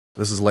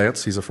This is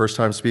Lance. He's a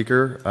first-time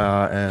speaker,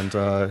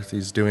 and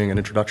he's doing an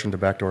introduction to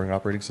backdooring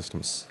operating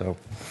systems. So,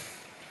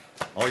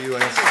 all you,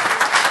 Lance.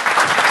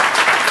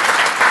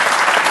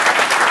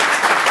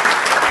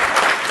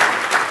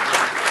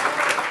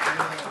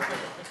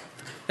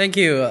 Thank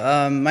you.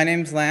 My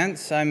name's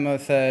Lance. I'm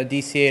with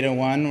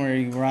DC801, where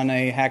we run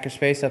a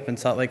hackerspace up in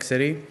Salt Lake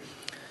City.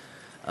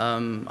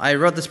 I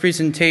wrote this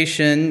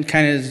presentation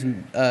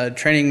kind of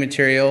training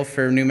material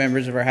for new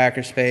members of our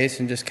hackerspace,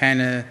 and just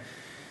kind of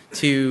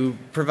to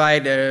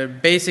provide a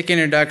basic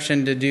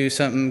introduction to do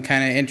something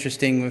kind of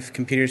interesting with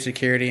computer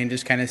security and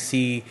just kind of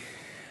see,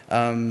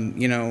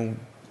 you know,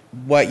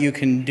 what you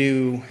can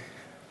do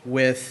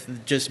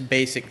with just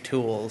basic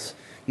tools,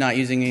 not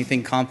using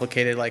anything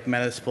complicated like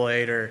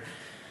Metasploit or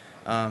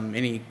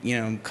any, you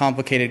know,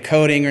 complicated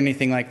coding or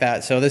anything like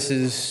that. So this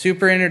is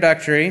super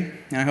introductory,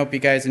 and I hope you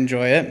guys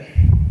enjoy it.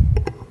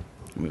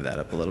 Move that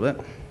up a little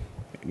bit,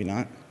 maybe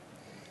not.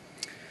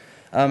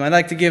 I'd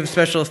like to give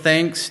special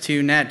thanks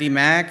to Nat D.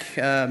 Mac,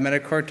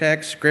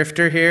 Metacortex,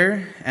 Grifter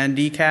here, and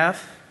Decaf,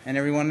 and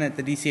everyone at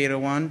the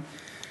DC801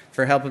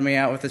 for helping me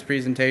out with this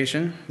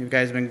presentation. You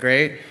guys have been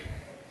great.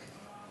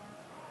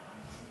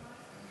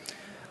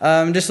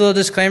 Just a little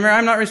disclaimer,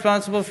 I'm not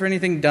responsible for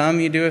anything dumb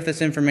you do with this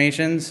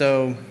information,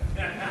 so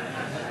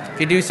if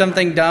you do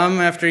something dumb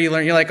after you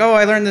learn, you're like, oh,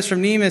 I learned this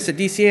from Nemus at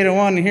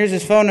DC801, and here's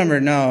his phone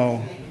number.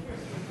 No,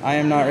 I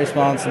am not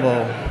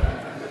responsible.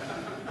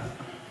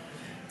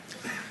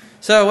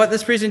 So what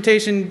this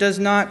presentation does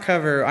not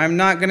cover, I'm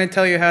not going to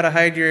tell you how to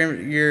hide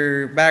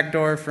your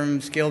backdoor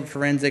from skilled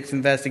forensics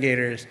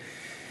investigators.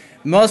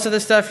 Most of the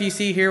stuff you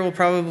see here will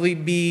probably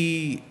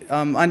be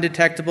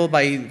undetectable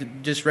by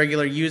just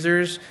regular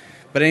users,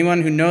 but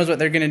anyone who knows what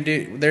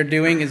they're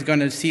doing is going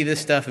to see this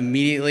stuff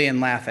immediately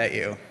and laugh at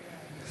you.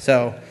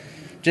 So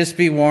just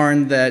be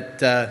warned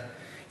that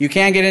you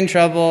can get in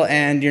trouble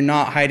and you're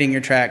not hiding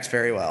your tracks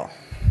very well.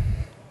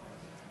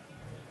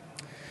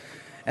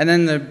 And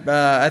then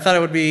I thought it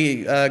would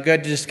be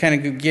good to just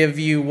kind of give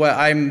you what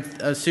I'm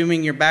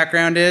assuming your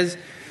background is.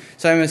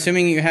 So I'm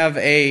assuming you have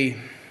a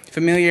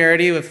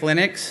familiarity with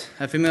Linux,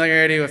 a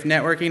familiarity with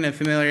networking, a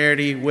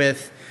familiarity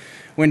with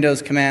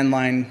Windows command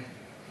line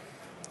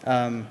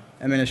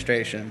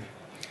administration.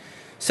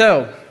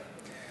 So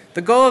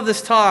the goal of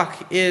this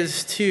talk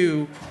is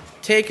to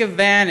take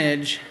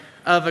advantage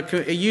of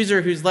a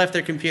user who's left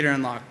their computer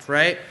unlocked,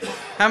 right?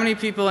 How many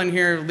people in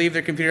here leave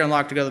their computer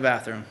unlocked to go to the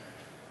bathroom?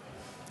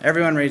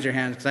 Everyone raise your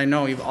hands, because I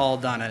know you've all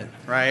done it,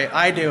 right?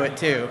 I do it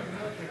too.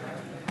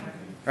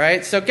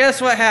 Right? So guess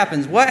what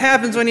happens? What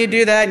happens when you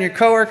do that and your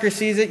coworker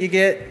sees it? You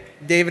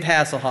get David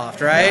Hasselhoff,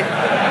 right?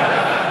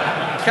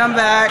 Come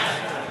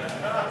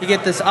back, you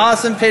get this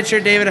awesome picture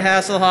of David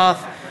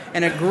Hasselhoff,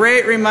 and a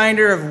great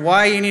reminder of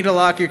why you need to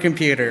lock your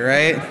computer,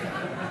 right?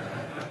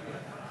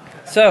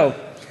 So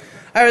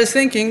I was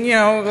thinking, you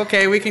know,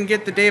 okay, we can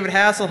get the David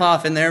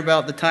Hasselhoff in there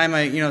about the time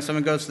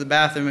someone goes to the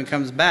bathroom and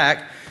comes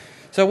back.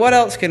 So what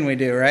else can we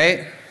do,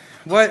 right?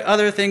 What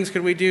other things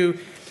could we do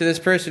to this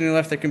person who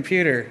left their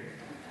computer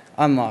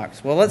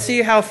unlocked? Well, let's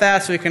see how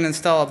fast we can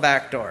install a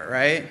backdoor,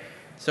 right?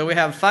 So we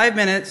have 5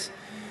 minutes.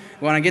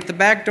 We want to get the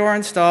backdoor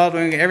installed. We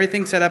want to get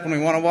everything set up, and we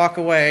want to walk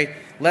away,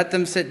 let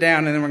them sit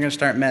down, and then we're going to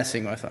start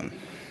messing with them.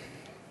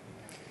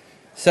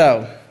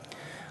 So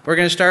we're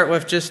going to start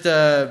with just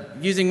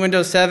using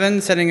Windows 7,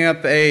 setting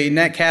up a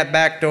Netcat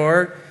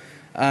backdoor.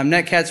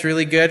 Netcat's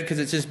really good because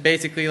it's just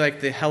basically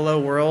like the hello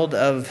world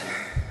of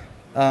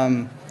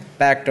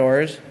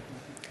backdoors.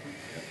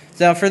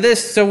 So for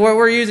this, so what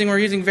we're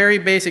using very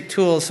basic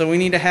tools, so we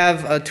need to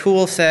have a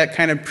tool set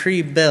kind of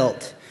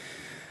pre-built.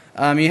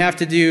 You have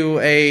to do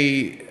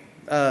a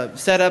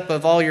setup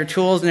of all your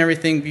tools and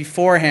everything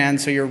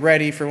beforehand so you're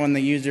ready for when the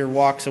user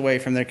walks away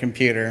from their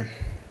computer.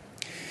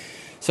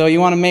 So you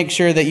want to make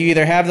sure that you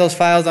either have those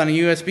files on a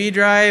USB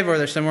drive or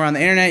they're somewhere on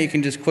the internet. You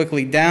can just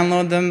quickly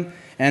download them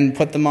and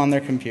put them on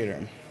their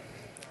computer.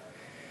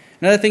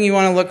 Another thing you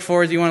want to look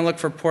for is you want to look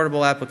for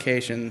portable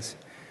applications.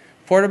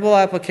 Portable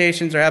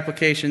applications are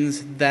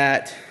applications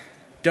that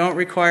don't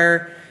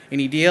require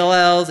any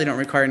DLLs, they don't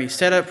require any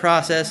setup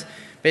process.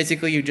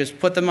 Basically, you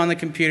just put them on the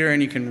computer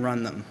and you can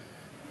run them.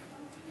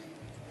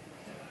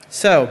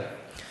 So,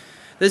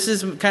 this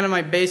is kind of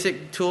my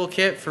basic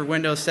toolkit for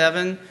Windows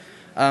 7.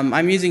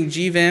 I'm using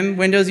GVim.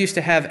 Windows used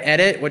to have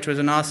Edit, which was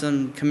an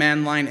awesome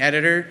command line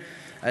editor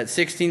at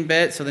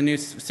 16-bit, so the new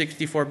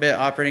 64-bit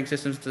operating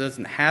system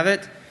doesn't have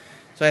it.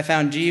 So I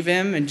found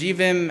GVim, and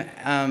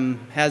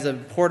GVim has a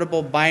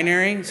portable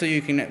binary, so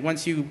you can,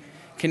 once you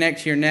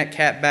connect to your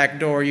Netcat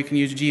backdoor, you can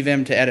use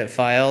GVim to edit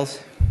files.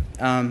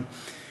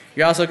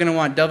 You're also going to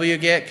want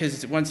wget,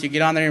 because once you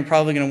get on there, you're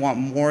probably going to want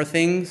more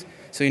things,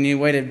 so you need a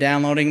way of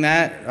downloading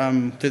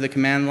that through the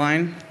command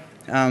line.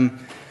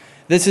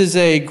 This is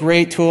a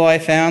great tool I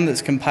found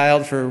that's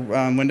compiled for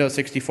Windows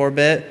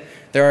 64-bit.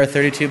 There are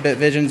 32-bit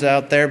versions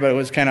out there, but it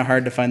was kind of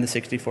hard to find the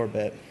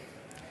 64-bit.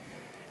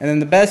 And then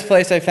the best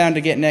place I found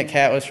to get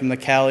Netcat was from the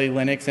Kali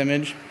Linux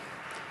image.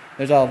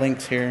 There's all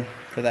links here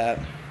for that.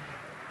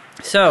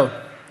 So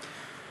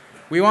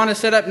we want to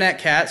set up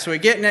Netcat. So we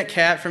get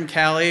Netcat from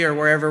Kali or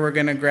wherever we're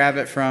going to grab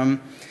it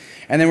from.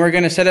 And then we're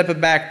going to set up a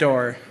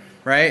backdoor,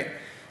 right?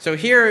 So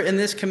here in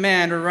this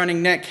command, we're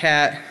running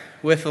Netcat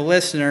with the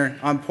listener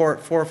on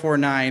port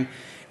 449. And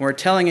we're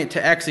telling it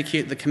to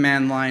execute the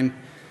command line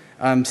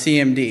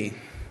CMD.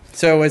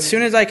 So as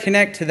soon as I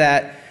connect to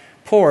that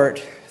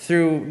port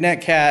through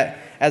Netcat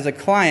as a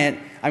client,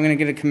 I'm going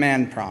to get a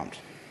command prompt.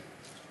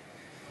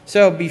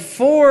 So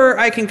before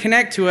I can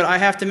connect to it, I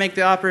have to make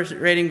the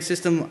operating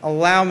system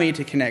allow me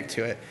to connect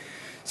to it.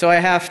 So I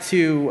have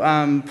to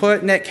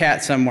put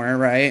Netcat somewhere,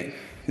 right,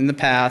 in the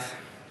path.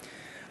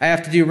 I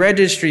have to do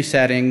registry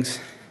settings,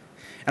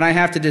 and I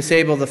have to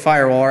disable the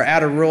firewall or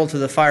add a rule to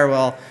the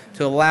firewall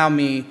to allow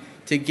me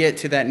to get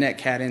to that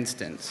Netcat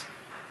instance.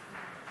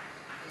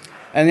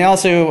 And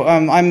also,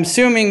 I'm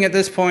assuming at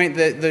this point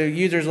that the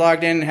user's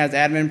logged in and has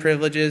admin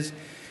privileges.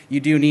 You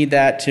do need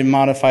that to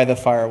modify the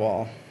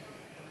firewall.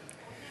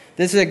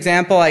 This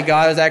example I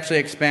got is actually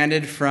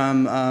expanded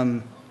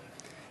from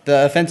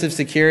the offensive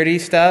security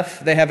stuff.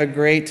 They have a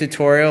great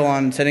tutorial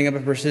on setting up a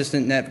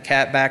persistent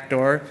Netcat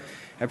backdoor.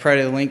 I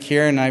provided a link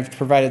here, and I've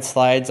provided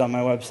slides on my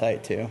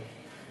website too.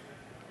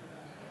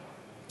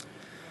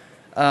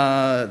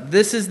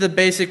 This is the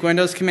basic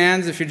Windows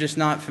commands. If you're just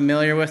not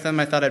familiar with them,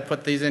 I thought I'd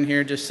put these in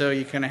here just so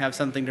you kind of have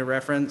something to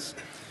reference,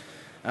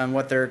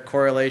 what their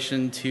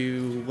correlation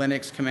to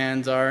Linux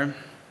commands are.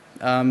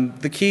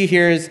 The key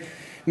here is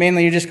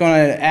mainly you're just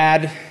going to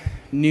add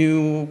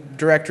new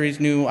directories,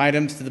 new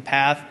items to the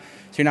path,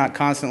 so you're not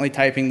constantly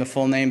typing the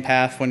full name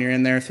path when you're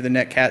in there through the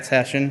Netcat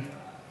session.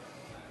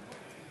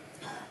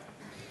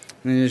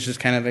 And this is just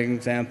kind of an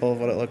example of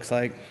what it looks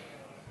like.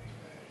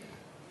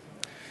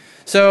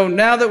 So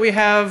now that we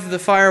have the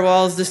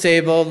firewalls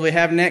disabled, we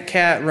have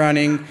Netcat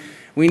running,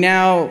 we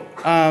now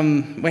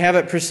we have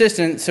it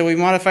persistent, so we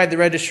modified the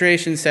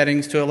registration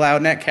settings to allow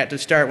Netcat to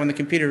start when the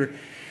computer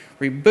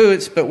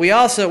reboots, but we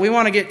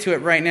want to get to it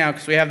right now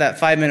because we have that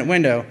 5-minute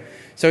window.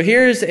 So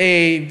here's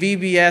a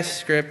VBS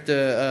script,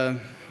 a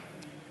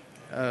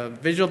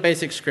Visual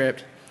Basic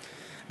script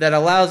that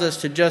allows us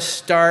to just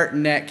start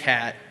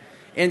Netcat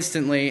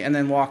instantly and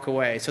then walk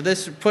away. So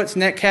this puts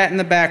Netcat in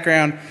the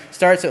background,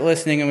 starts it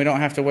listening, and we don't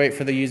have to wait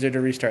for the user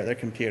to restart their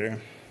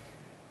computer.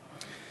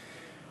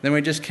 Then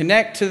we just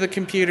connect to the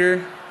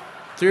computer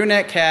through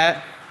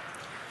Netcat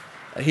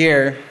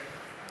here.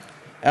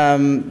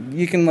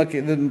 You can look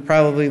at it,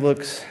 probably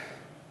looks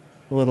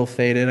a little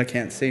faded, I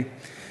can't see.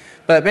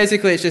 But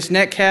basically it's just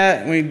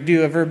Netcat, and we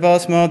do a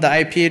verbose mode, the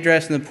IP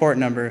address, and the port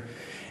number.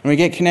 And we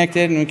get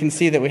connected, and we can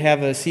see that we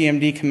have a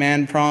CMD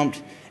command prompt,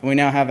 and we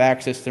now have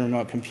access to the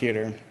remote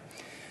computer.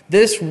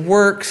 This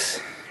works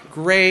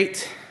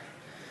great.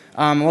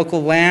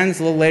 Local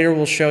LANs, a little later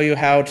we'll show you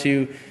how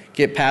to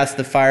get past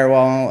the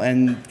firewall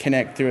and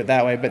connect through it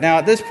that way. But now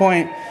at this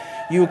point,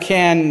 you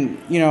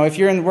can, if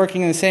you're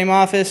working in the same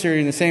office or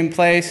in the same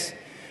place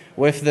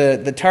with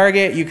the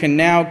target, you can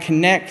now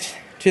connect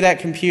to that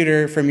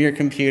computer from your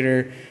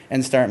computer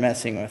and start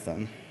messing with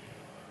them.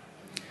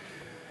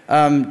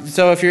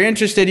 So if you're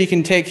interested, you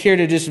can take here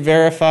to just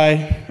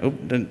verify. Oh,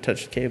 didn't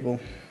touch the cable.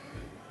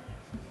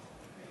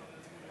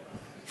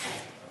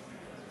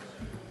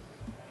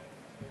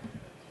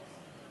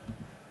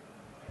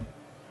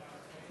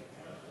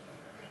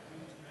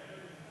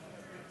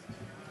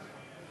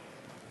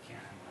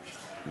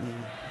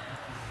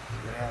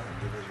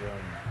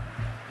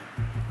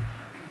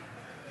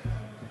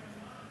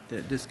 Did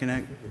it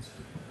disconnect?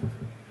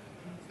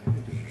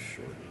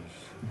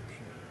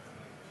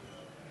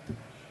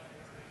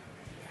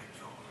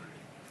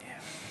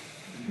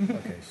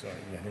 Okay, so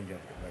yeah, I think you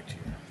have to go back to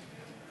your.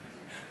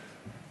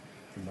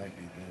 It might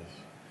be this.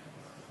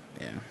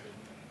 Yeah.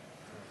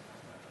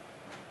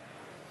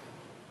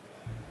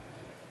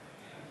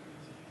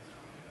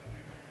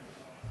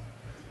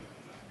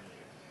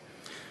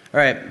 All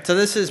right, so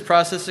this is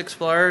Process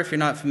Explorer, if you're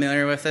not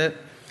familiar with it.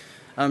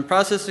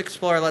 Process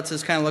Explorer lets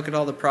us kind of look at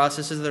all the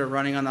processes that are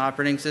running on the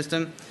operating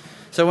system.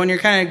 So when you're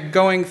kind of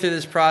going through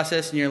this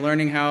process and you're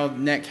learning how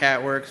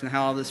Netcat works and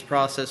how all this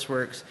process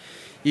works,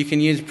 you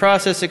can use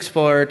Process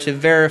Explorer to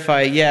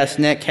verify, yes,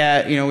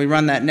 Netcat, we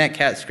run that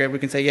Netcat script. We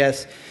can say,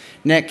 yes,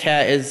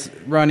 Netcat is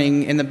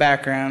running in the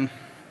background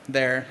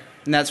there.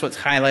 And that's what's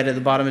highlighted at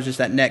the bottom is just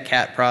that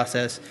Netcat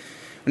process.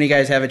 When you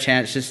guys have a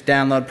chance, just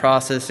download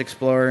Process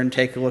Explorer and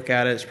take a look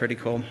at it. It's pretty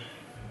cool.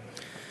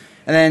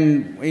 And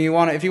then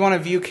if you want to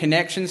view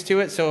connections to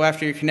it, so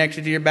after you're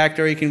connected to your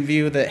backdoor, you can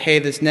view that, hey,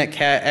 this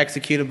Netcat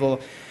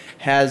executable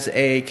has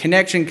a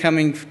connection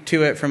coming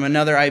to it from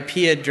another IP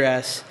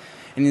address.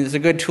 And it's a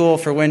good tool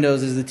for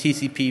Windows is the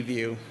TCP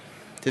view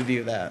to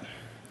view that.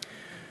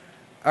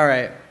 All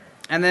right.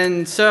 And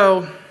then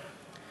so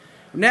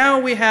now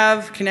we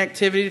have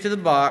connectivity to the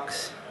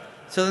box.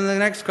 So then the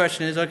next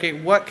question is, okay,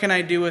 what can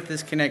I do with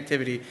this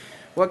connectivity?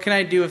 What can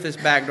I do with this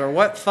backdoor?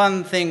 What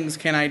fun things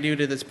can I do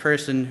to this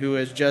person who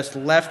has just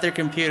left their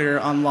computer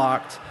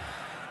unlocked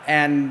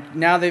and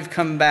now they've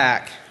come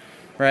back,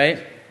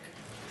 right?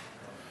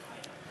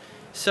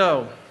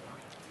 So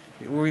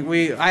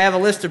I have a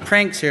list of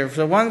pranks here.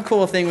 So one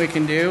cool thing we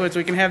can do is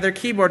we can have their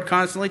keyboard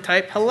constantly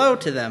type hello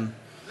to them,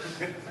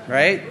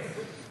 right?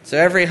 So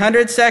every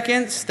 100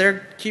 seconds,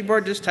 their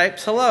keyboard just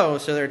types hello.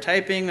 So they're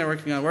typing, they're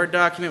working on a Word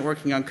document,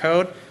 working on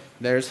code.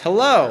 There's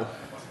hello.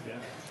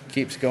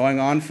 Keeps going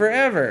on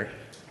forever.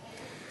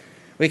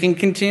 We can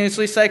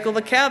continuously cycle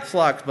the caps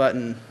lock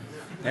button.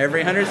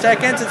 Every 100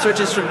 seconds, it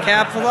switches from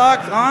caps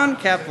lock on,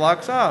 caps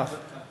locks off.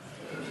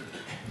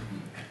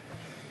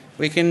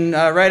 We can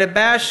write a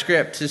bash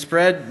script to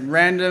spread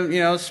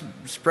random,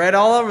 spread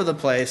all over the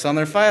place on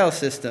their file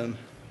system.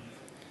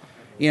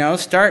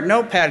 Start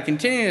Notepad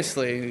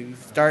continuously.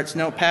 Starts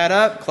Notepad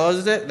up,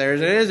 closes it, there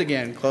it is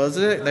again.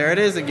 Closes it, there it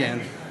is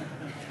again.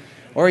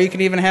 Or you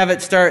can even have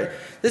it start,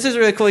 this is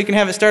really cool, you can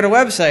have it start a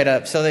website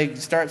up. So they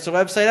starts the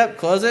website up,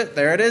 close it,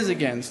 there it is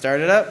again. Start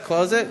it up,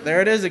 close it,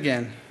 there it is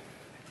again.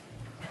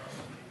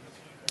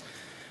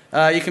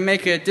 You can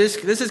make a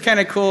disk. This is kind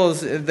of cool.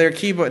 Is their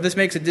keyboard. This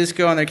makes a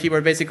disco on their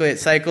keyboard. Basically, it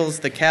cycles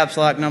the caps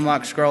lock, num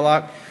lock, scroll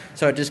lock,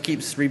 so it just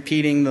keeps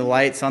repeating the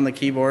lights on the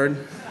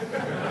keyboard.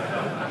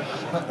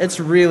 It's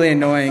really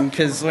annoying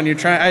because when you're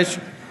trying.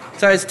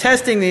 So I was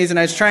testing these and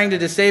I was trying to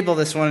disable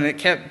this one and it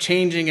kept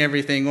changing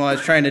everything while I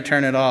was trying to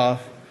turn it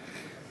off.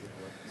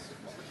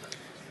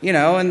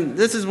 And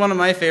this is one of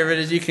my favorite.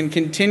 Is you can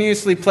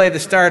continuously play the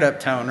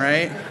startup tone,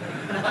 right?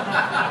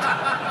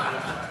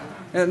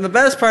 And the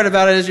best part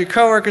about it is your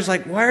coworker's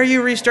like, why are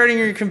you restarting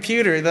your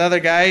computer? The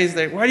other guy is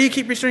like, why do you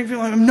keep restarting your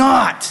computer? I'm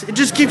not. It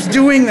just keeps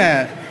doing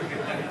that.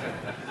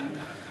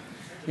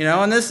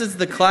 And this is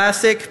the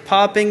classic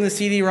popping the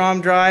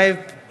CD-ROM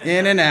drive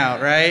in and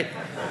out, right?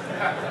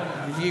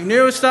 If you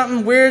knew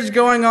something weird's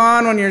going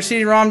on when your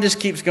CD-ROM just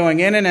keeps going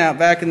in and out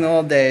back in the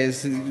old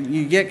days.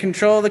 You get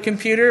control of the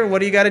computer, what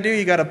do you got to do?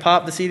 You got to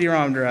pop the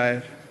CD-ROM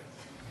drive.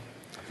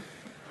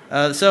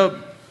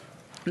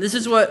 This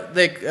is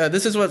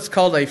what's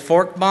called a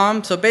fork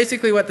bomb. So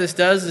basically what this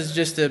does is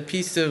just a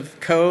piece of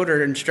code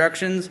or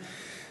instructions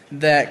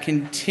that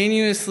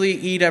continuously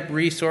eat up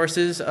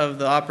resources of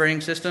the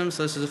operating system.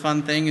 So this is a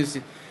fun thing is,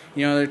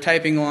 they're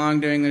typing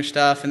along, doing their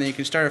stuff, and then you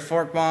can start a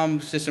fork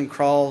bomb, system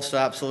crawls to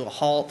absolute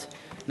halt,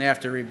 and they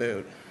have to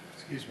reboot.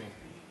 Excuse me.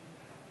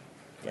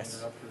 Yes.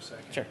 Turn it up for a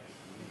second. Sure.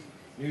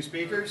 New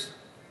speakers?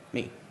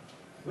 Me.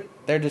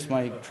 They're just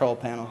my troll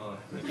panel.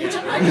 Bring it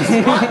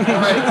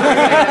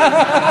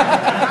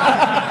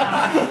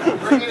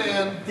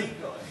in.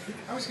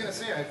 I was going to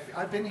say,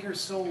 I've been here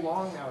so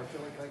long now, I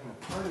feel like I'm a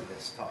part of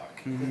this talk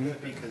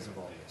because of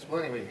all this.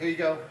 Well, anyway, here you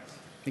go.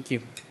 Thank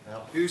you.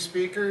 Now, new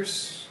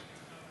speakers.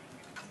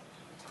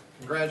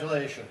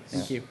 Congratulations.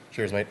 Thank you.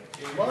 Cheers, mate.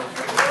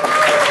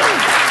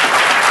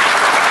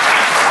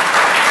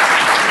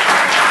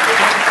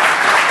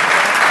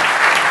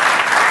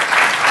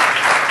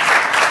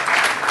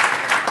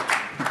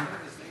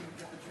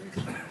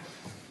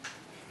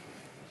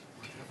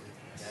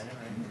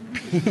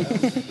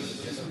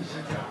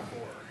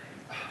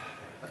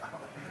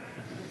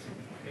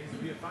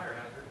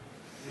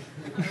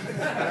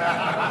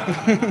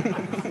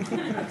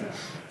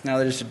 Now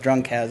they're just a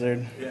drunk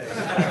hazard.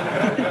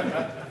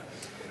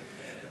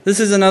 This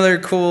is another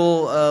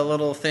cool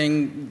little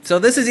thing. So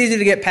this is easy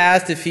to get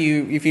past if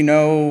you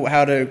know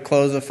how to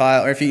close a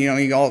file, or if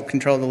you alt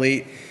control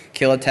delete,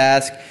 kill a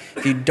task.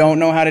 If you don't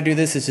know how to do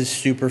this, this is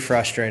super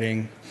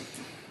frustrating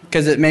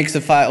because it makes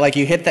the file like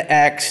you hit the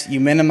X, you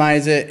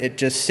minimize it, it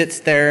just sits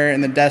there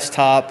in the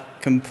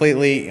desktop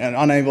completely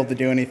unable to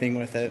do anything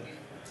with it.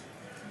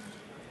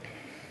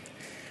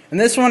 And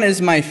this one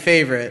is my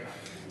favorite.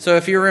 So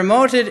if you're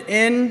remoted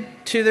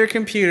into their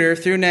computer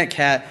through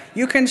Netcat,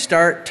 you can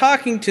start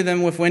talking to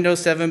them with Windows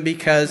 7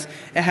 because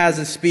it has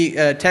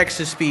a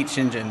text-to-speech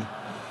engine.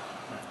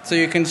 So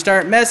you can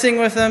start messing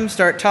with them,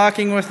 start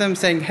talking with them,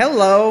 saying,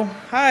 hello,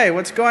 hi,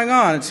 what's going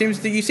on? It seems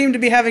that you seem to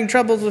be having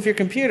troubles with your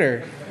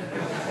computer.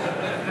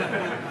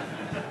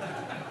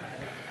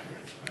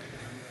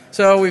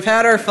 So we've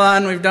had our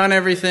fun, we've done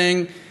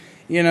everything,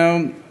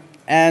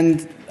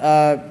 and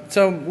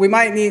so we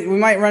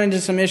might run into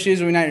some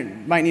issues. We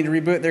might need to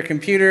reboot their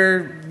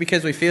computer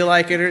because we feel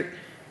like it,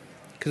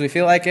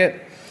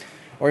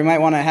 or we might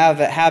want to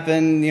have it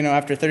happen,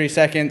 after 30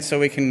 seconds, so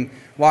we can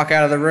walk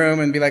out of the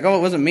room and be like, "Oh,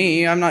 it wasn't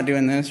me. I'm not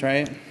doing this."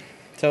 Right?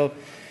 So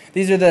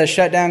these are the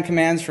shutdown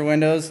commands for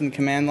Windows and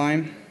command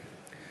line.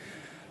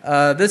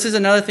 This is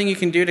another thing you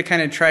can do to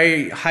kind of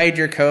try hide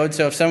your code.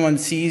 So if someone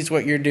sees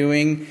what you're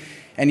doing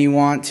and you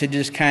want to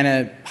just kind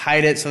of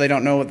hide it so they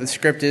don't know what the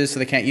script is, so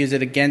they can't use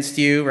it against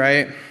you,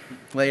 right,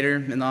 later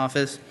in the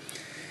office.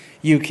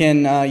 You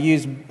can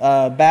use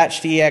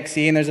batch.exe,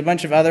 and there's a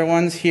bunch of other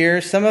ones here.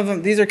 Some of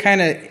them, these are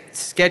kind of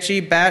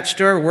sketchy. Batch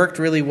store worked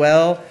really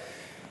well.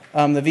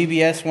 The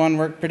VBS one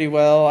worked pretty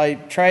well. I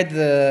tried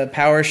the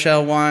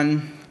PowerShell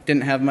one,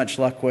 didn't have much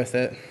luck with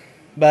it.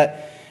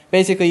 But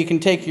basically you can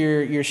take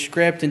your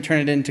script and turn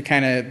it into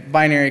kind of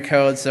binary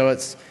code, so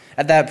it's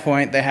at that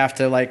point they have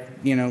to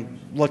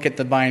look at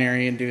the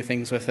binary and do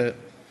things with it.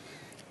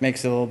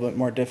 Makes it a little bit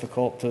more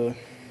difficult to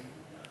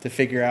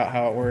figure out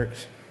how it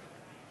works.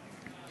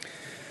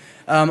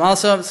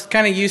 Also, it's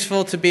kind of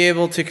useful to be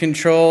able to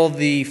control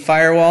the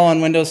firewall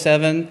on Windows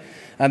 7.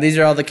 These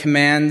are all the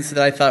commands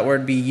that I thought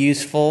would be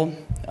useful.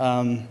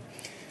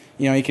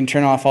 You can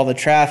turn off all the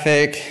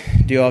traffic,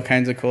 do all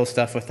kinds of cool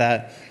stuff with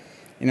that.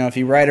 If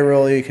you write a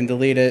rule, you can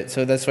delete it.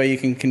 So that's why you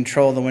can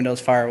control the Windows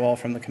firewall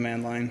from the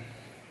command line.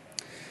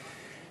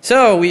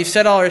 So we've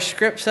set all our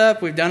scripts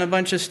up. We've done a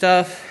bunch of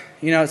stuff.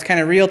 It's kind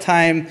of real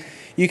time.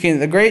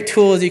 The great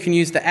tool is you can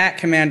use the @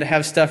 command to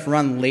have stuff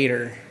run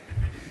later.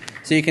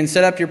 So you can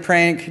set up your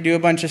prank, do a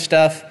bunch of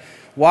stuff,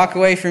 walk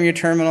away from your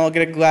terminal,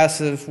 get a glass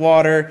of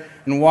water,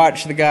 and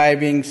watch the guy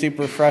being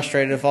super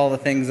frustrated with all the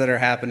things that are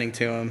happening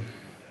to him.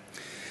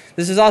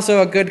 This is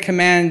also a good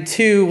command,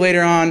 too,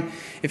 later on.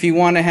 If you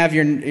want to have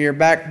your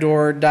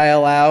backdoor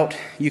dial out,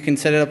 you can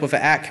set it up with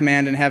an @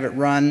 command and have it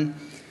run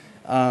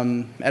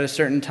at a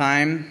certain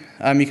time.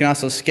 You can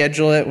also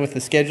schedule it with the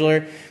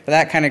scheduler, but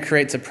that kind of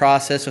creates a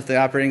process with the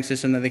operating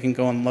system that they can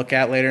go and look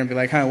at later and be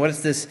like,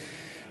 what's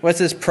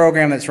this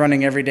program that's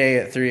running every day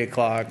at 3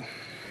 o'clock?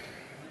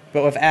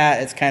 But with @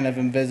 it's kind of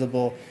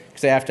invisible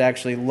because they have to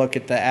actually look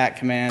at the @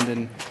 command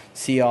and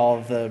see all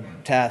of the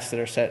tasks that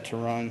are set to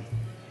run.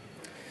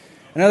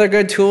 Another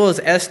good tool is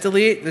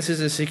sdelete. This is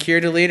a secure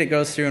delete. It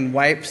goes through and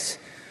wipes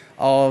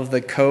all of the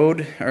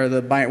code or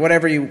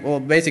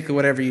basically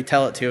whatever you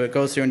tell it to. It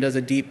goes through and does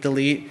a deep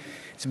delete.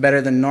 It's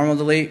better than normal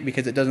delete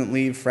because it doesn't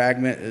leave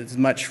as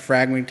much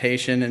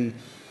fragmentation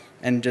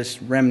and just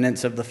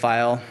remnants of the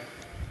file.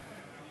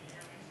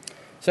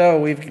 So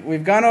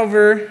we've gone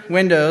over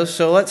Windows.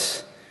 So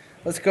let's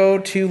go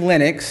to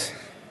Linux.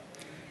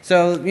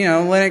 So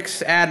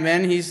Linux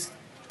admin, he's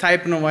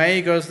typing away.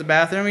 He goes to the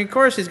bathroom. Of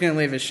course, he's going to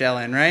leave his shell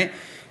in, right?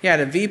 He had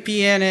a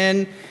VPN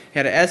in. He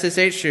had a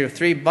SSH through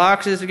 3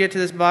 boxes to get to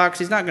this box.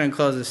 He's not going to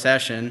close the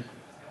session.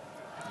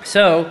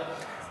 So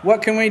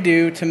what can we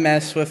do to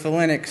mess with a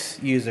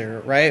Linux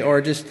user, right?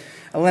 Or just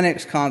a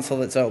Linux console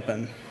that's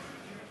open.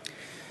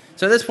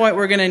 So at this point,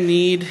 we're going to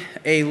need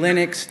a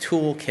Linux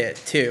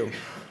toolkit too.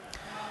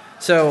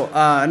 So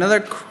another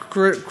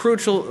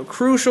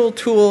crucial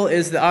tool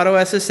is the auto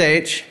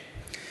SSH.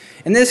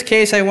 In this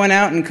case, I went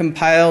out and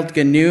compiled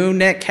GNU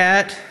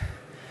Netcat.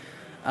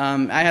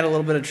 I had a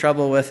little bit of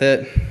trouble with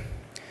it.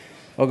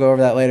 We'll go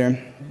over that later.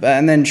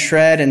 And then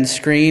Shred and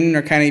Screen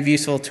are kind of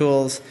useful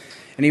tools.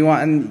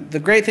 And the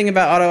great thing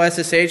about auto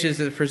SSH is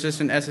the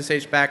persistent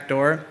SSH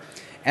backdoor,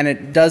 and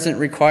it doesn't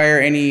require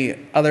any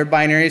other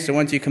binaries. So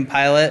once you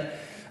compile it,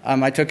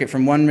 I took it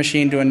from one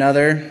machine to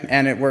another,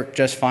 and it worked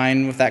just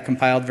fine with that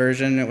compiled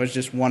version. It was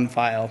just one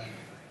file.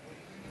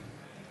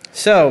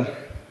 So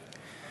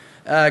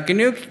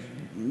GNU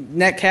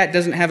Netcat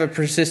doesn't have a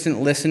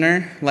persistent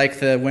listener like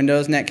the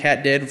Windows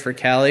Netcat did for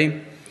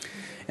Kali.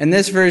 In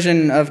this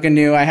version of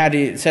GNU, I had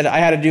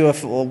to do a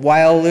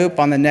while loop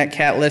on the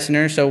Netcat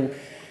listener. So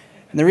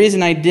the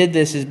reason I did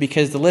this is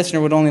because the listener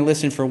would only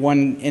listen for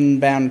one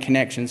inbound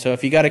connection. So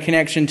if you got a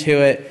connection to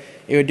it,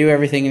 it would do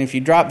everything. And if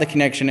you drop the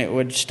connection, it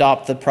would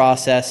stop the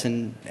process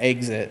and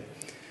exit.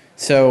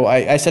 So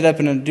I set up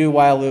a do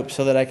while loop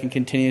so that I can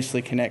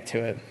continuously connect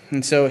to it.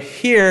 And so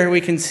here we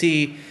can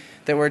see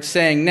that we're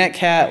saying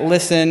netcat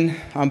listen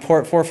on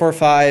port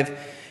 445,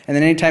 and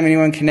then anytime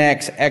anyone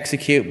connects,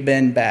 execute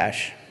bin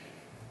bash.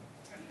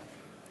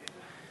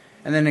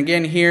 And then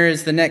again, here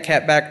is the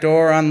netcat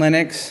backdoor on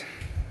Linux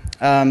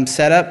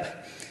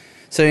setup.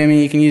 So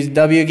you can use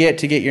wget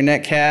to get your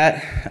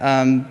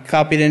netcat,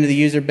 copy it into the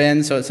user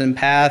bin so it's in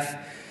path,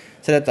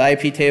 set up the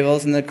IP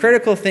tables. And the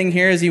critical thing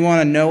here is you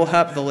want to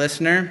no-hup the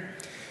listener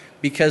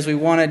because we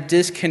want to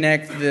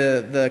disconnect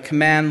the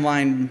command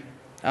line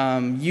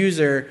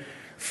user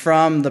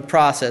from the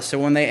process. So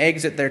when they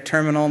exit their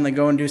terminal and they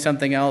go and do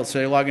something else or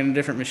they log in a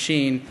different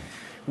machine,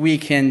 we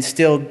can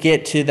still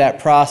get to that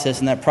process,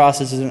 and that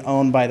process isn't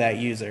owned by that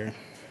user.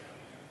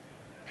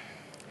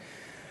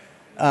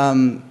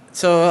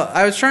 So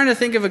I was trying to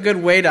think of a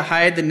good way to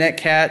hide the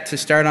netcat to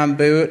start on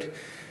boot.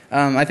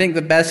 I think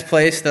the best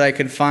place that I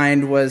could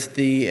find was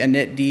the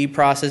initd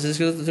processes,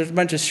 because there's a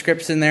bunch of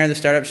scripts in there, the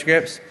startup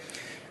scripts.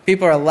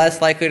 People are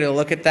less likely to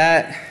look at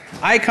that.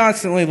 I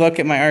constantly look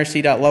at my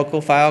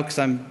rc.local file because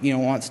I'm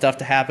want stuff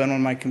to happen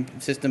when my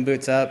system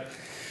boots up.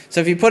 So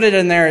if you put it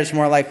in there, it's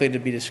more likely to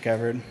be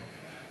discovered.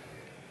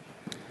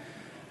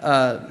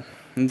 And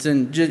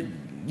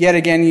then yet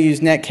again, you use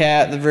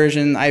netcat, the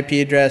version, IP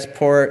address,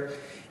 port.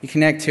 You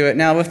connect to it.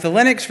 Now, with the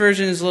Linux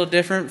version, it's a little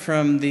different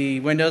from the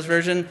Windows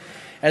version,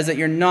 as that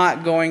you're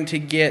not going to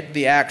get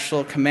the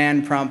actual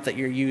command prompt that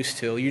you're used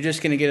to. You're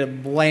just going to get a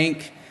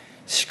blank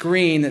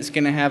screen that's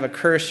going to have a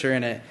cursor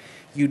in it.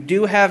 You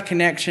do have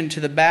connection to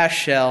the bash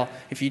shell.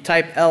 If you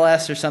type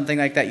ls or something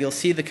like that, you'll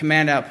see the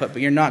command output,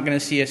 but you're not going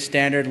to see a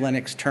standard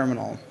Linux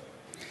terminal.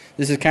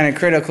 This is kind of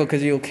critical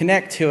because you'll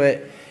connect to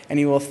it and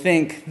you will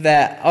think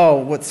that,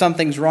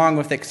 something's wrong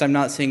with it because I'm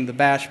not seeing the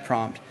bash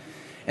prompt.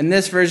 In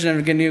this version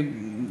of GNU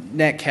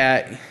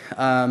Netcat,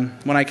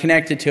 when I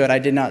connected to it, I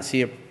did not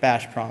see a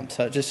bash prompt,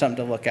 so just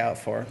something to look out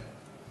for.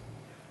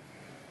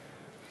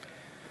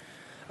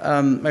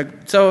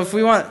 So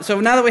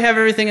now that we have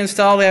everything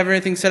installed, we have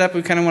everything set up,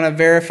 we kind of want to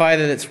verify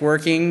that it's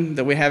working,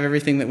 that we have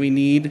everything that we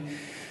need.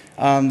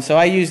 So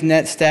I use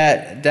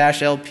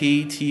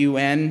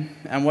netstat-lp-tun,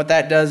 and what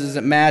that does is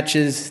it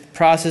matches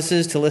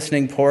processes to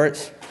listening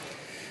ports.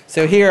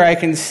 So here I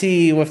can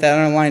see with that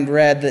underlined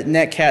red that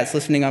Netcat's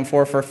listening on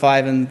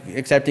 445 and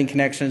accepting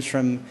connections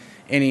from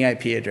any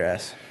IP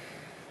address.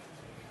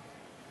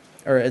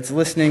 Or it's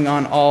listening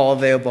on all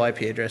available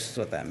IP addresses is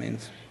what that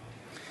means.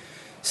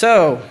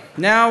 So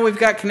now we've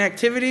got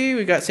connectivity,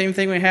 we've got same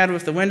thing we had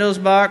with the Windows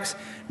box.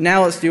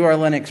 Now let's do our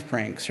Linux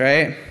pranks,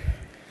 right?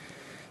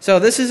 So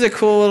this is a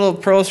cool little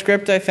Perl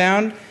script I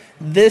found.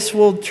 This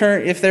will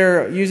turn, if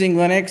they're using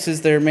Linux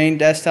as their main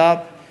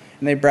desktop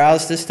and they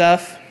browse this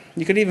stuff,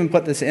 you could even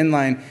put this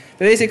inline.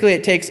 But basically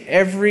it takes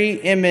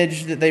every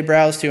image that they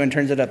browse to and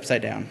turns it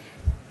upside down.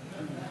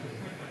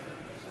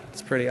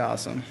 It's pretty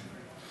awesome.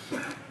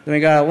 Then we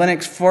got a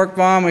Linux fork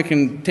bomb. We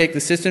can take the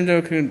system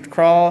to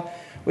crawl.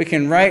 We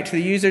can write to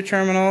the user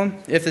terminal.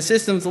 If the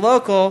system's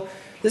local,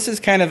 this is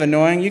kind of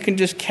annoying. You can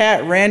just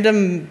cat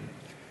random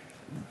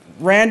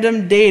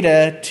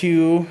data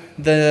to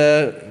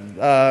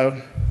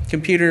the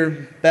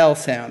computer bell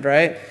sound,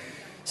 right?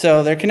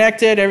 So they're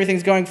connected,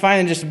 everything's going fine,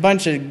 and just a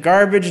bunch of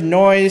garbage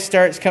noise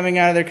starts coming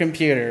out of their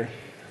computer.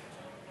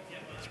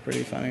 It's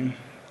pretty funny.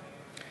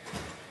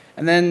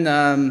 And then,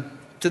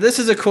 so this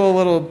is a cool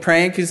little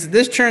prank, because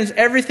this turns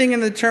everything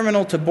in the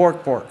terminal to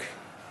bork bork.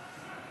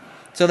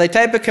 So they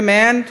type a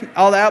command,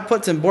 all the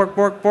outputs in bork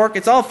bork bork.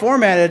 It's all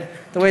formatted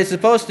the way it's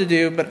supposed to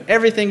do, but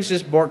everything's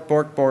just bork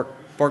bork bork,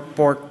 bork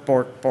bork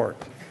bork bork.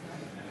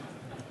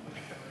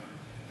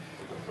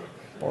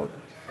 Bork.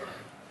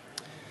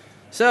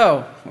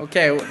 So,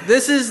 okay,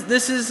 this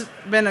has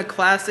been a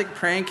classic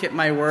prank at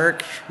my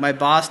work. My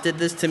boss did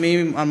this to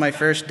me on my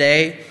first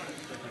day.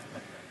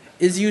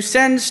 Is you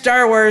send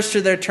Star Wars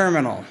to their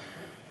terminal.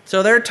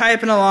 So they're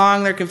typing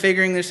along, they're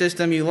configuring their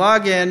system, you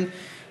log in,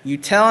 you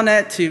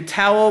telnet to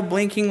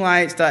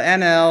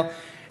towelblinkinglights.nl,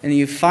 and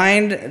you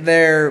find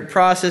their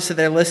process that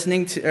they're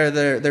listening to, or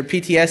their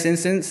PTS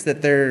instance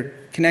that they're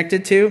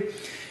connected to,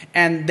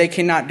 and they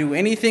cannot do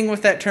anything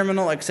with that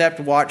terminal except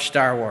watch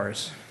Star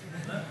Wars.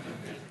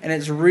 And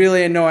it's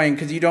really annoying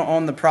because you don't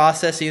own the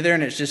process either,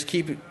 and it's just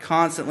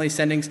constantly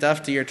sending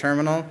stuff to your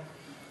terminal.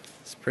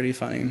 It's pretty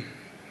funny.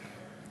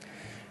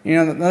 You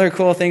know, the other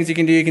cool things you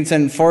can do, you can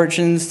send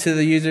fortunes to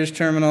the user's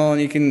terminal,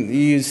 and you can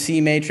use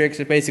C-Matrix.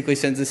 It basically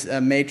sends a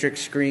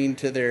matrix screen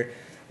to their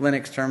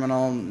Linux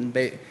terminal. And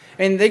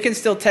they can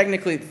still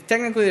technically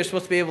they're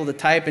supposed to be able to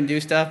type and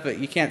do stuff, but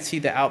you can't see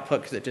the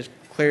output because it just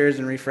clears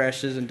and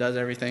refreshes and does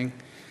everything.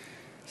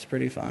 It's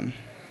pretty fun.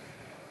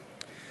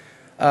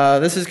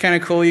 This is kind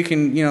of cool. You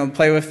can,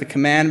 play with the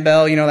command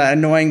bell, that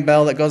annoying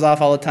bell that goes off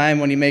all the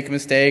time when you make a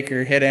mistake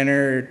or hit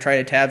enter or try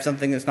to tab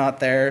something that's not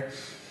there.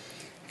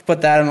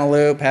 Put that in a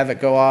loop, have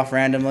it go off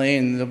randomly,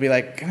 and they'll be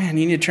like, man,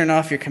 you need to turn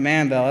off your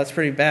command bell. That's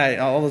pretty bad,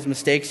 all those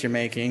mistakes you're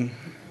making.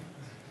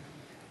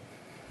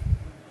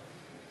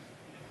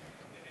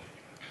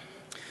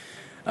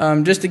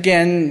 Just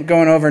again,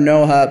 going over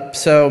NoHup.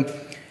 So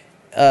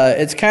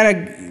it's kind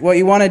of what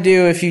you want to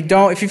do if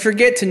you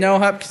forget to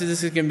NoHup, because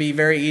this is going to be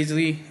very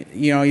easily,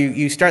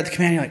 you start the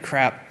command, you're like,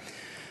 crap.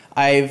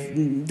 I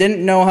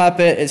didn't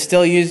NoHup it. It's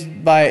still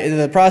used by,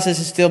 the process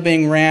is still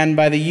being ran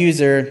by the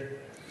user.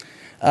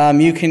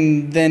 You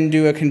can then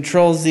do a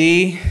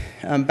Control-Z,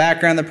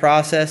 background the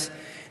process.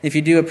 If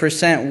you do a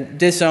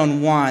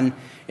 %disown1,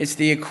 it's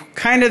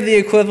kind of the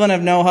equivalent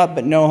of NoHup,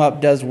 but NoHup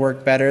does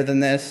work better than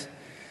this.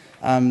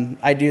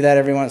 I do that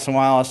every once in a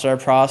while. I'll start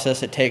a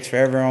process. It takes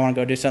forever. I want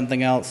to go do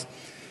something else.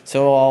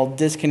 So I'll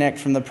disconnect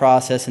from the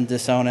process and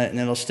disown it, and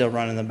it'll still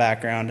run in the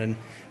background, and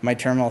my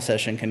terminal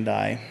session can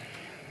die.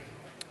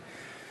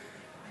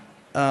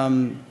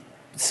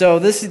 So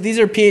these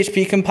are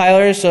PHP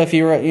compilers. So if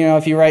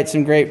you write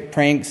some great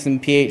pranks in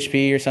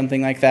PHP or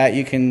something like that,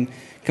 you can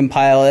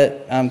compile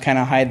it, kind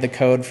of hide the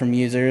code from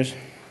users,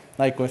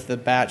 like with the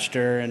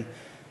Batchster and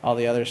all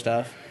the other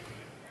stuff.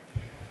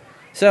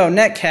 So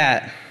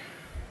Netcat.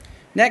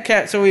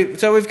 So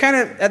we've kind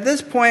of, at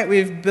this point,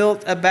 we've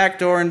built a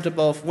backdoor into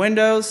both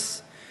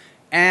Windows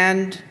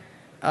and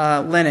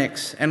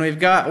Linux, and we've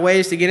got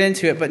ways to get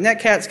into it. But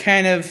Netcat's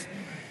kind of,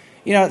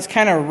 it's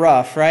kind of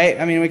rough, right?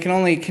 I mean, we can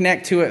only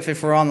connect to it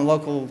if we're on the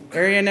local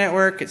area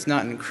network. It's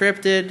not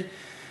encrypted.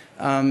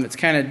 It's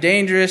kind of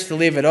dangerous to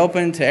leave it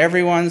open to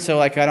everyone. So,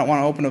 like, I don't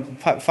want to open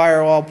a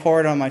firewall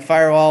port on my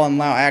firewall and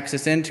allow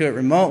access into it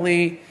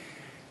remotely,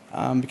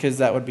 because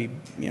that would be,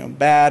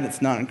 bad.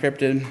 It's not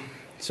encrypted.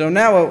 So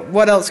now,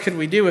 what else could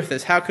we do with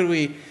this? How could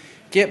we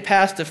get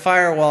past a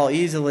firewall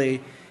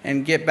easily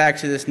and get back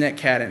to this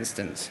Netcat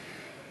instance?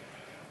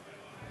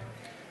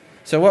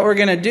 So what we're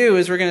going to do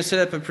is we're going to set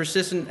up a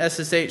persistent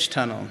SSH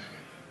tunnel.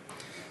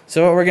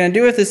 So what we're going to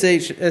do with this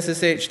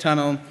SSH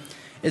tunnel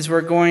is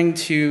we're going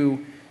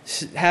to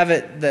have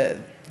it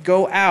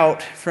go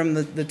out from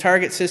the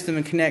target system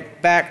and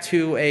connect back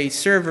to a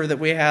server that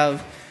we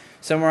have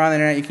somewhere on the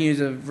internet. You can use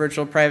a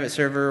virtual private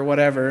server or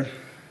whatever.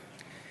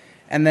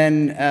 And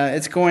then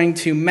it's going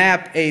to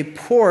map a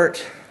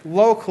port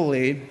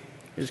locally.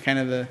 Here's kind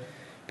of a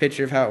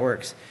picture of how it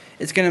works.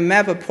 It's going to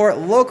map a port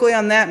locally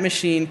on that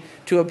machine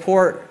to a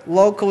port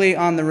locally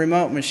on the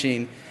remote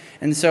machine.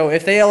 And so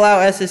if they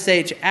allow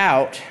SSH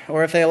out,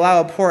 or if they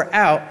allow a port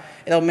out,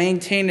 it'll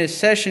maintain a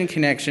session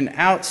connection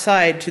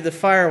outside to the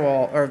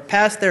firewall, or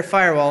past their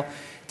firewall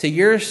to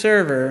your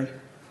server,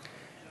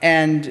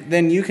 and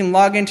then you can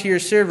log into your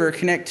server,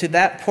 connect to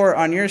that port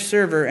on your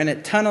server, and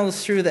it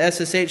tunnels through the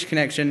SSH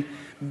connection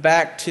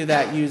back to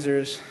that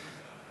user's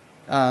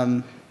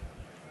the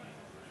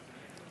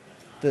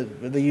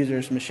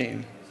user's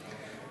machine.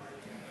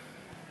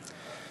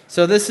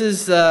 So this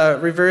is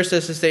reverse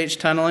SSH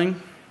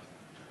tunneling.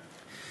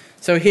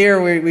 So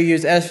here we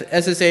use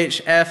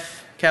SSH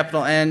F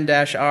capital N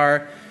dash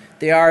R.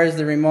 The R is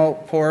the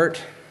remote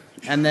port,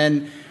 and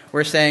then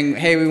we're saying,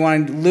 hey, we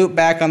want to loop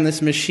back on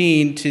this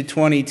machine to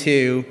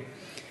 22.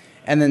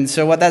 And then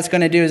so what that's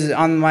going to do is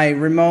on my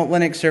remote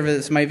Linux server,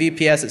 that's my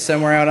VPS, it's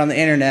somewhere out on the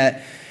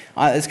internet,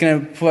 it's going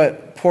to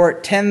put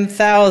port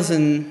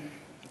 10,000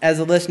 as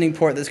a listening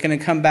port that's going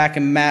to come back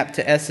and map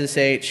to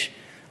SSH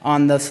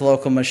on this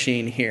local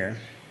machine here.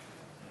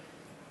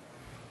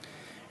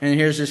 And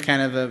here's just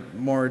kind of a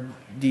more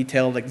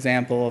detailed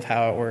example of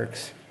how it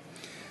works.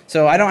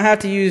 So I don't have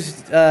to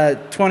use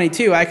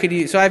 22. I could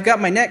use, so I've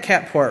got my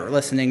netcat port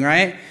listening,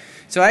 right?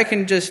 So I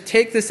can just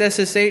take this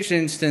SSH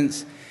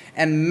instance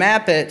and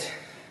map it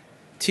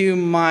to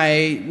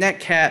my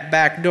netcat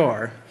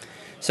backdoor.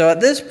 So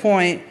at this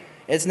point,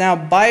 it's now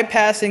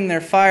bypassing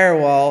their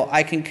firewall.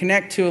 I can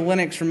connect to a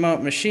Linux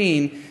remote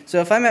machine.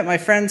 So if I'm at my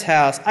friend's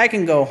house, I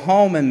can go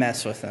home and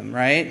mess with them,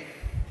 right?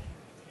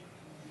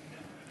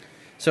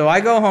 So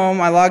I go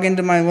home, I log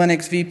into my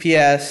Linux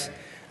VPS,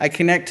 I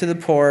connect to the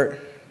port,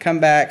 come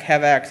back,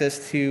 have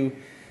access to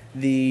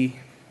the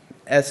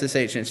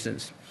SSH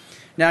instance.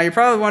 Now you're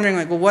probably wondering,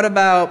 like, well, what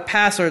about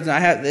passwords? They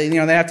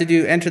have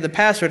to enter the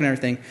password and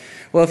everything.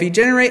 Well, if you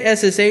generate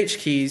SSH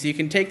keys, you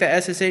can take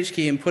that SSH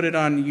key and put it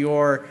on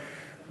your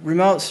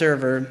remote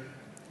server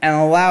and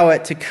allow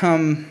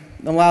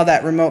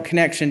that remote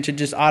connection to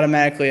just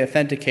automatically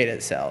authenticate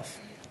itself.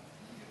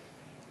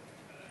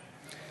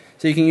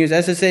 So you can use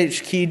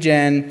SSH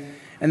keygen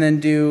and then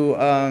do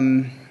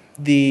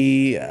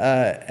the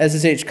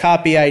SSH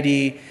copy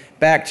ID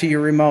back to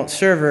your remote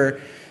server.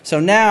 So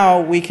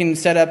now we can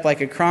set up like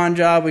a cron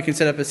job, we can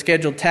set up a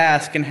scheduled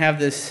task and have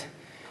this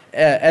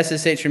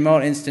SSH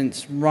remote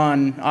instance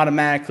run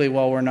automatically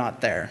while we're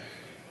not there.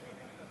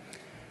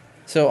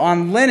 So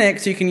on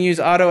Linux, you can use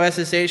auto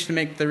SSH to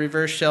make the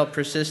reverse shell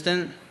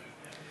persistent.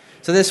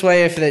 So this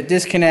way, if it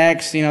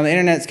disconnects, the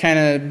internet's kind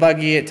of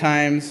buggy at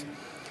times,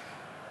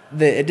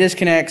 it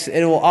disconnects,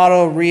 it will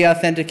auto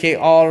re-authenticate,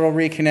 auto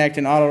reconnect,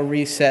 and auto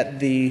reset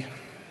the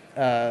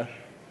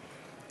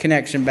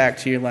connection back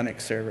to your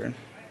Linux server.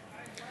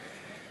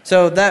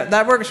 So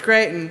that works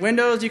great in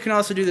Windows. You can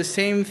also do the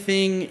same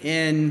thing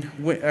it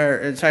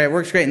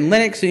works great in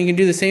Linux, so you can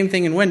do the same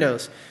thing in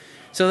Windows.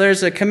 So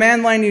there's a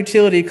command line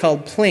utility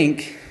called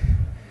Plink,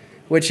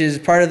 which is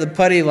part of the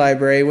PuTTY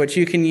library, which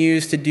you can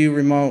use to do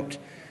remote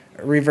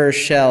reverse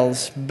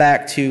shells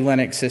back to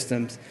Linux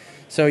systems.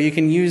 So you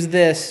can use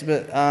this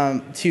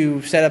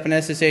to set up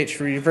an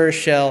SSH reverse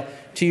shell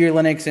to your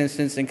Linux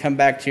instance and come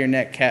back to your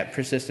netcat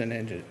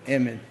persistent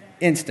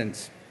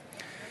instance.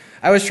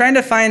 I was trying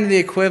to find the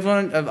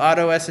equivalent of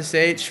auto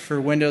SSH for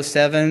Windows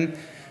 7.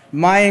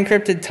 My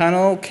encrypted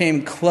tunnel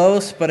came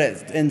close, but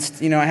it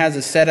has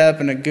a setup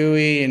and a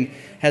GUI and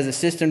has a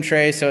system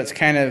tray, so it's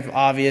kind of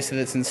obvious that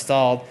it's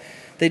installed.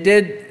 They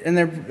did,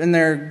 in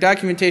their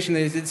documentation,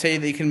 they did say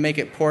that you can make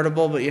it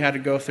portable, but you had to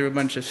go through a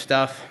bunch of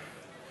stuff.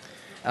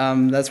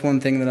 That's one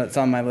thing that's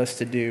on my list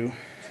to do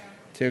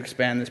to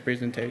expand this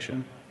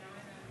presentation.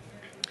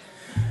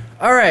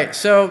 All right,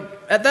 so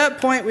at that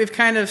point, we've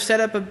kind of set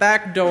up a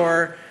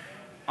backdoor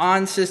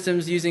on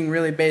systems using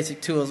really basic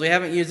tools. We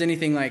haven't used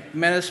anything like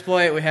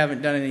Metasploit. We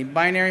haven't done any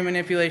binary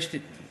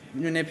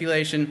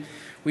manipulation.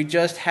 We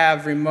just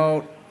have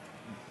remote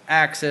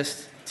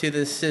access to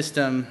this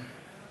system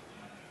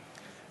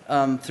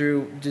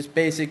through just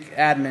basic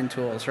admin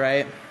tools,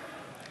 right?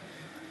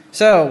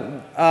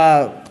 So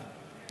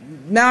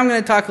now I'm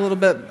going to talk a little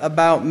bit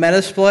about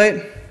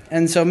Metasploit.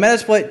 And so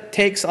Metasploit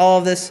takes all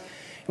of this.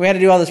 We had to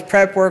do all this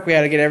prep work. We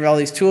had to get all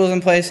these tools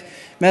in place.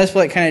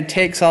 Metasploit kind of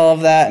takes all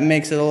of that and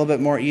makes it a little bit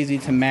more easy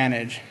to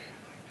manage.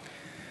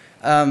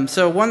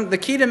 The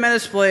key to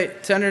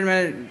Metasploit, to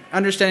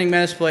understanding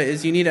Metasploit,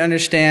 is you need to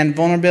understand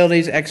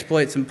vulnerabilities,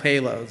 exploits, and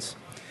payloads.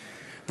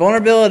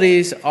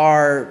 Vulnerabilities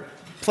are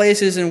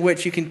places in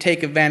which you can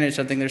take advantage of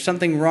something. There's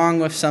something wrong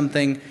with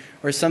something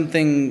or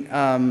something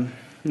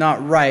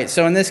not right.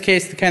 So in this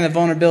case, the kind of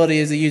vulnerability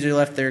is the user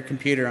left their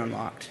computer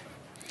unlocked.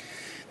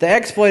 The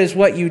exploit is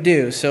what you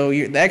do. So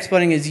the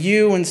exploiting is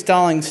you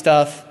installing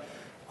stuff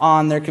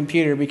on their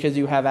computer because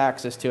you have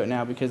access to it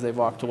now because they've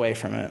walked away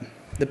from it.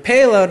 The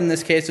payload in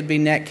this case would be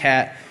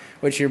netcat,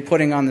 which you're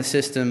putting on the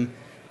system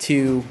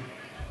to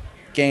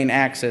gain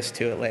access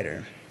to it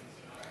later.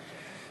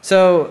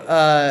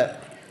 So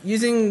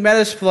using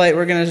Metasploit,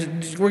 we're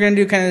gonna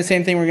do kind of the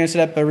same thing. We're gonna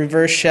set up a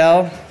reverse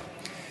shell.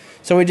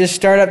 So we just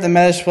start up the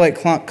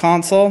Metasploit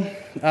console.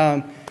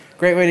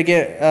 Great way to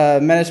get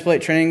Metasploit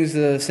trainings,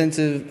 the sense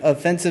of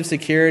offensive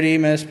security,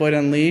 Metasploit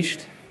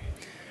Unleashed.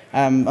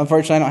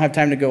 Unfortunately, I don't have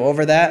time to go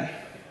over that.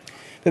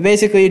 But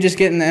basically, you just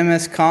get in the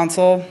MS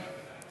console,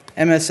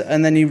 and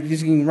then you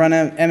can run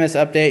a MS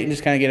update and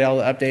just kind of get all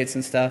the updates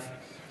and stuff.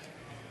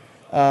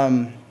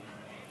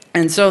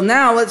 And so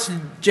now let's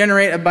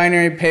generate a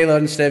binary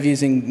payload instead of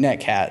using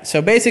Netcat.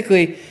 So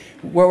basically,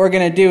 what we're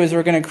going to do is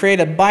we're going to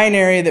create a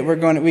binary that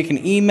we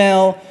can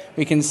email,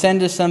 we can send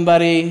to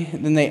somebody,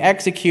 then they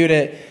execute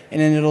it, and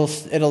then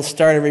it'll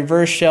start a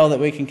reverse shell that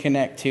we can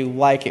connect to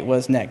like it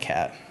was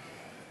Netcat.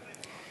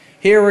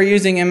 Here we're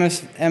using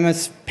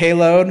MS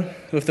payload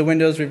with the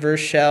Windows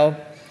reverse shell.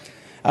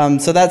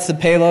 So that's the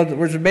payload.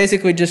 We're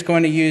basically just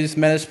going to use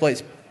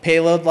Metasploit's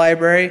payload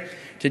library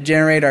to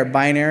generate our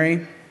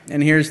binary.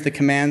 And here's the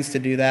commands to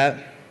do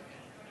that.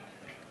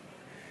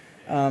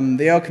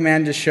 The L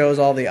command just shows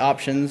all the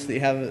options that you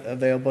have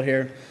available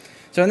here.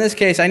 So in this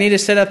case, I need to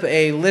set up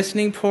a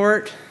listening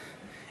port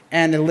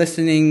and a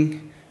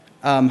listening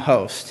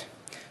host.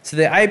 So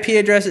the IP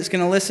address it's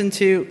going to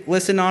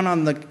listen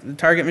on the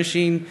target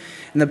machine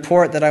and the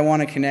port that I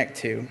want to connect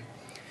to.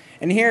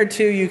 And here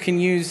too, you can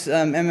use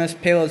MS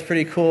payloads.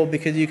 Pretty cool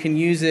because you can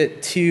use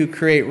it to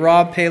create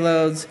raw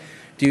payloads,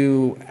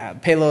 do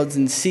payloads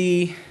in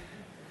C,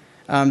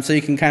 so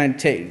you can kind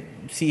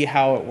of see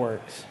how it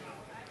works.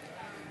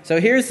 So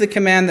here's the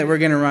command that we're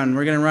going to run.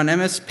 We're going to run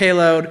MS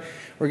payload.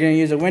 We're going to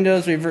use a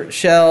Windows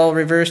shell,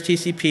 reverse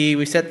TCP.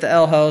 We set the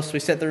L host. We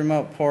set the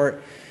remote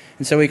port.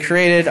 And so we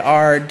created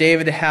our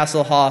David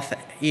Hasselhoff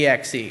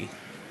exe.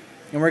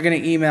 And we're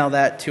going to email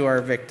that to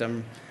our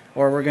victim.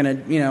 Or we're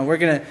going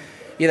to,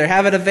 either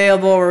have it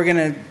available or we're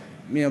going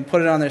to,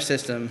 put it on their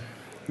system.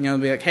 Be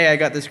like, hey, I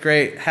got this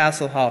great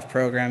Hasselhoff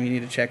program you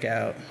need to check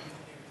out.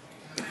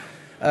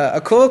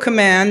 A cool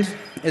command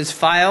is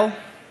file.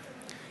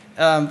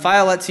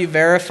 File lets you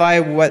verify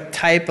what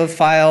type of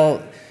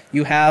file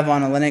you have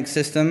on a Linux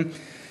system.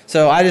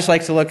 So I just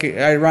like to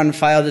I run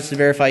file just to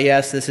verify,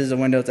 yes, this is a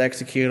Windows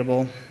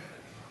executable.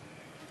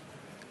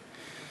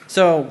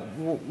 So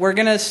we're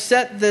going to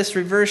set this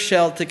reverse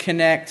shell to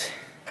connect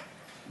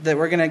that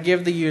we're going to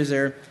give the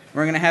user.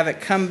 We're going to have it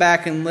come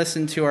back and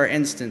listen to our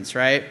instance,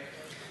 right?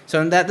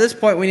 So at this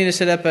point, we need to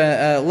set up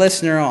a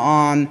listener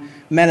on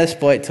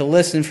Metasploit to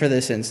listen for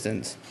this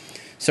instance.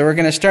 So we're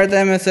going to start the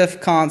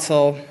MSF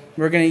console.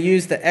 We're going to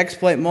use the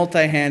exploit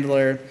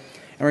multi-handler,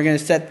 and we're going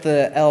to set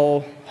the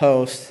L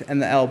host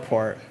and the L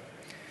port.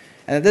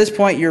 And at this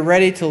point, you're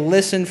ready to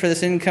listen for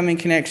this incoming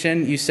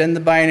connection. You send the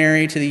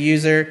binary to the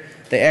user.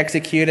 They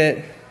execute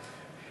it.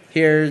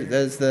 Here,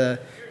 there's the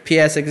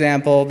PS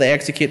example. They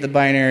execute the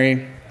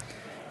binary.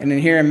 And then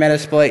here in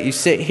Metasploit, you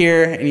sit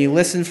here and you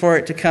listen for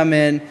it to come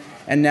in,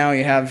 and now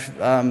you have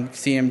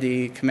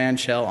CMD command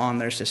shell on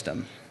their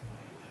system.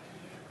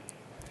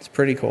 It's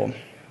pretty cool.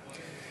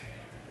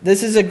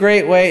 This is a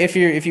great way if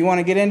you want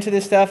to get into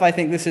this stuff. I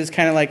think this is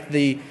kind of like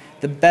the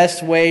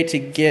best way to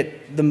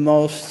get the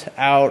most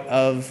out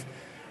of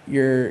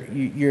your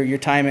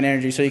time and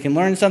energy. So you can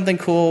learn something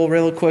cool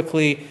really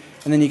quickly,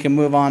 and then you can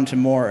move on to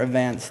more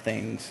advanced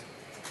things.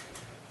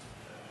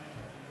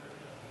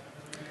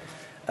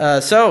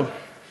 So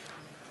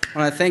I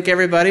want to thank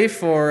everybody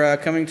for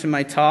coming to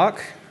my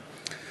talk.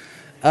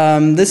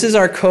 This is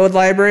our code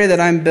library that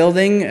I'm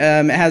building.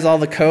 It has all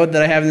the code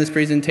that I have in this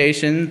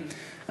presentation.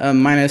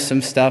 Minus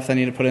some stuff I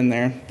need to put in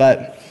there.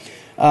 But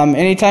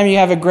anytime you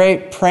have a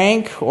great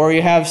prank or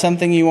you have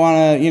something you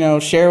want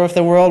to share with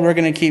the world, we're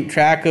going to keep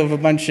track of a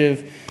bunch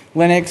of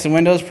Linux and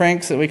Windows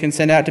pranks that we can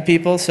send out to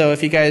people. So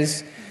if you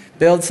guys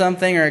build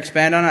something or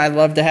expand on it, I'd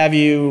love to have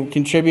you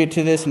contribute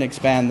to this and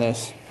expand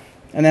this.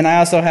 And then I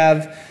also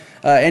have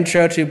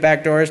intro to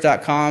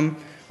backdoors.com,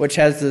 which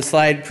has the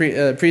slide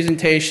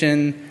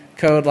presentation,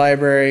 code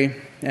library,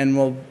 and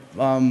we'll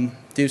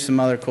do some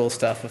other cool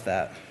stuff with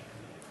that.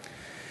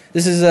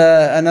 This is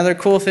another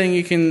cool thing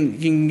you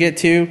can get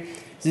to.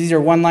 These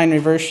are one-line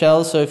reverse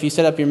shells, so if you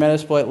set up your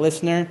Metasploit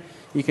listener,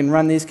 you can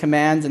run these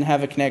commands and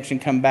have a connection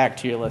come back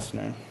to your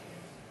listener.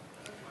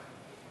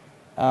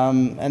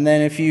 And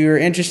then if you're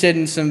interested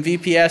in some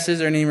VPSs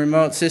or any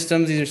remote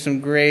systems, these are some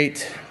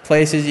great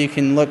places you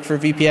can look for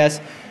VPS.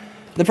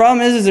 The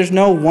problem is there's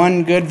no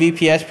one good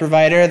VPS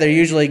provider. They're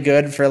usually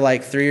good for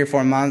like 3 or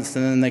 4 months,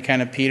 and then they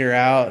kind of peter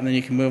out, and then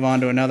you can move on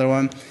to another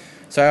one.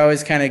 So I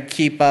always kind of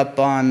keep up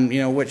on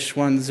which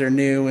ones are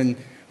new and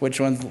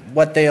which ones,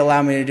 what they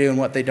allow me to do and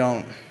what they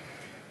don't.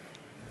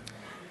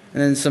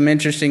 And then some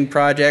interesting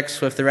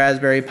projects with the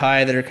Raspberry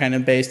Pi that are kind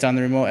of based on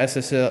the remote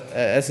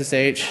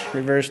SSH,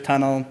 reverse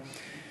tunnel,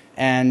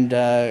 and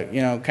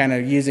kind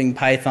of using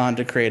Python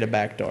to create a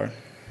backdoor.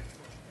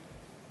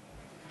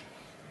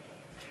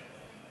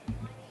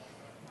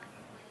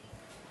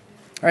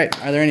 All right,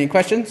 are there any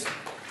questions?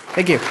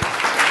 Thank you.